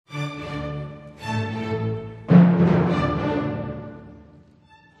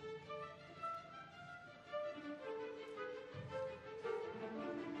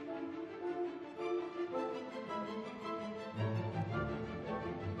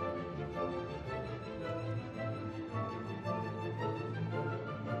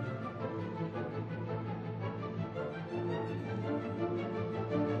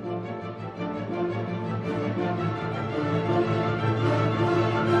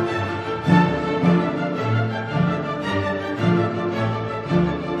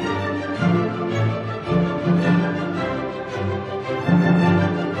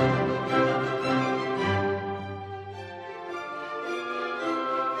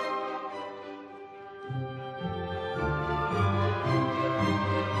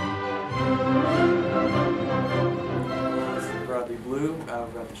Blue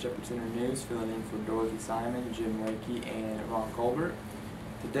over at the Shepherd Center News, filling in for Dorothy Simon, Jim Wakey, and Ron Colbert.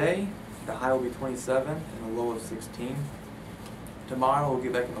 Today, the high will be 27 and a low of 16. Tomorrow we'll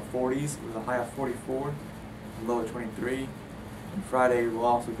get back in the 40s with a high of 44 and low of 23. And Friday will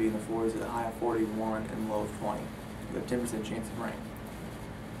also be in the 40s with a high of 41 and low of 20, with a 10% chance of rain.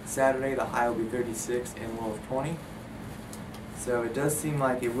 Saturday, the high will be 36 and low of 20. So it does seem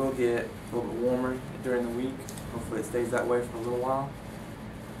like it will get a little bit warmer during the week. Hopefully it stays that way for a little while.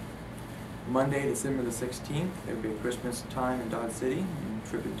 Monday, December the 16th, it will be a Christmas time in Dodge City, and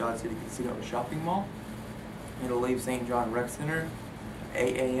trip to Dodge City Casino and Shopping Mall. It'll leave St. John Rec Center at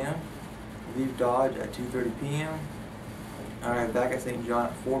 8 a.m., leave Dodge at 2:30 p.m., arrive back at St. John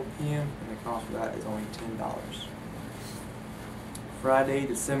at 4 p.m., and the cost for that is only $10. Friday,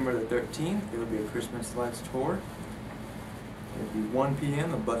 December the 13th, it will be a Christmas lights tour. It'll be 1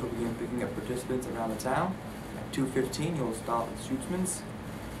 p.m. The bus will begin picking up participants around the town. At 2:15, you will stop at Schutzmann's.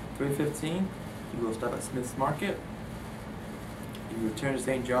 3:15, you will stop at Smith's Market. You return to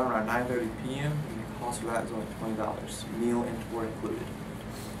St. John around 9:30 p.m. and the cost for that is only $20, meal and tour included.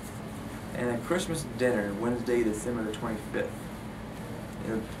 And then Christmas dinner, Wednesday, December the 25th.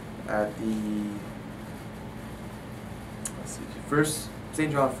 At the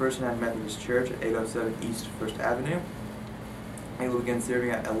St. John First United Methodist Church at 807 East First Avenue. It will begin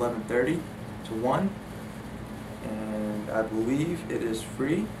serving at 11:30 to 1, and I believe it is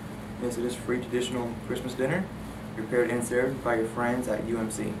free. Yes, it is free traditional Christmas dinner, prepared and served by your friends at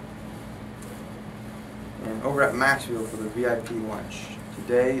UMC. And over at Maxville for the VIP lunch,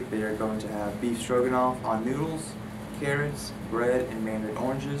 today they are going to have beef stroganoff on noodles, carrots, bread, and mandarin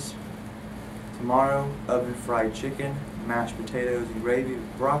oranges. Tomorrow, oven fried chicken, mashed potatoes and gravy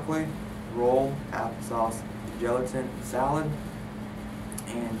with broccoli, roll, applesauce, gelatin, salad.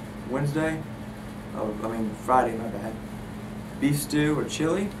 And Friday, my bad, beef stew or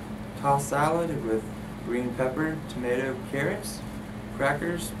chili, tossed salad with green pepper, tomato, carrots,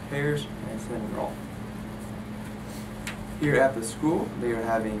 crackers, pears, and cinnamon roll. Here at the school, they are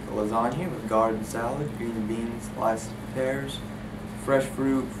having lasagna with garden salad, green beans, sliced pears, fresh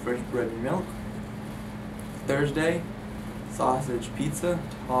fruit, fresh bread and milk. Thursday, sausage pizza,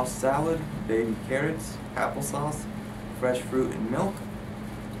 tossed salad, baby carrots, applesauce, fresh fruit and milk.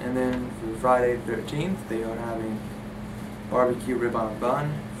 And then for Friday the 13th, they are having barbecue rib on a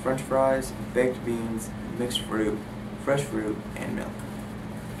bun, french fries, baked beans, mixed fruit, fresh fruit, and milk.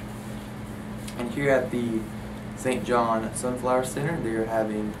 And here at the St. John Sunflower Center, they are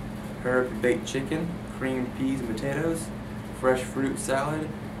having herb baked chicken, creamed peas and potatoes, fresh fruit salad,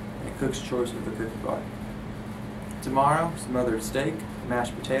 and a cook's choice with a cookie bar. Tomorrow, smothered steak,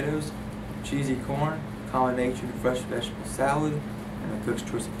 mashed potatoes, cheesy corn, combination fresh vegetable salad, and a cook's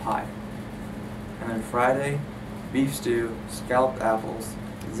choice of pie. And then Friday, beef stew, scalloped apples,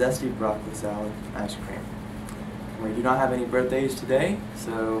 zesty broccoli salad, and ice cream. And we do not have any birthdays today,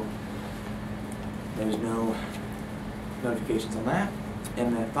 so there's no notifications on that.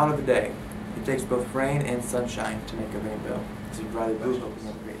 And the thought of the day: it takes both rain and sunshine to make a rainbow. This is Bradley Blue. Hope you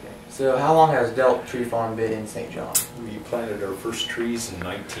have a great day. So how long has Delp Tree Farm been in St. John? We planted our first trees in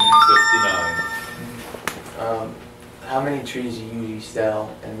 1959. How many trees do you usually sell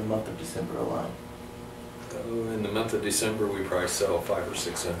in the month of December alone? In the month of December, we probably sell 500 or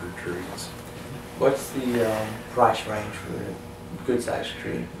 600 trees. What's the price range for a good-sized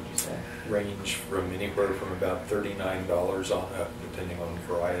tree, would you say? Range from anywhere from about $39 on up, depending on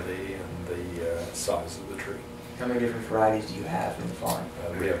variety and the size of the tree. How many different varieties do you have in the farm?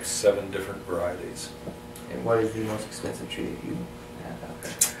 We have 7 different varieties. And what is the most expensive tree that you have out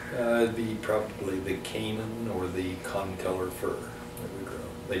there? Probably the Canaan or the concolor fir that we grow.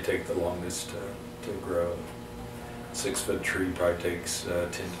 They take the longest to grow. 6-foot tree probably takes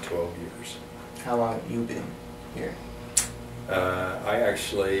 10 to 12 years. How long have you been here? I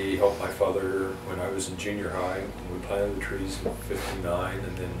actually helped my father when I was in junior high. We planted the trees in '59,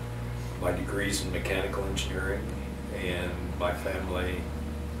 and then my degrees in mechanical engineering, and my family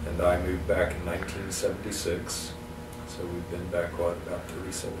and I moved back in 1976. So we've been back, about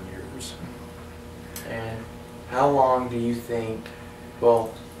 37 years. And how long do you think,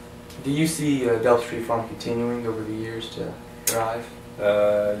 do you see Delp Tree Farm continuing over the years to thrive?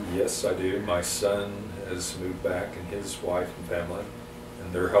 Yes, I do. My son has moved back, and his wife and family,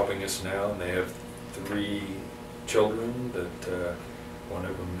 and they're helping us now, and they have 3 children that one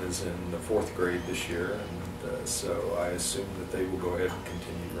of them is in the 4th grade this year, and so I assume that they will go ahead and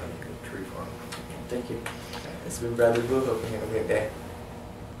continue running the tree farm. Thank you. This has been Bradley Blue. Hope you have a great day.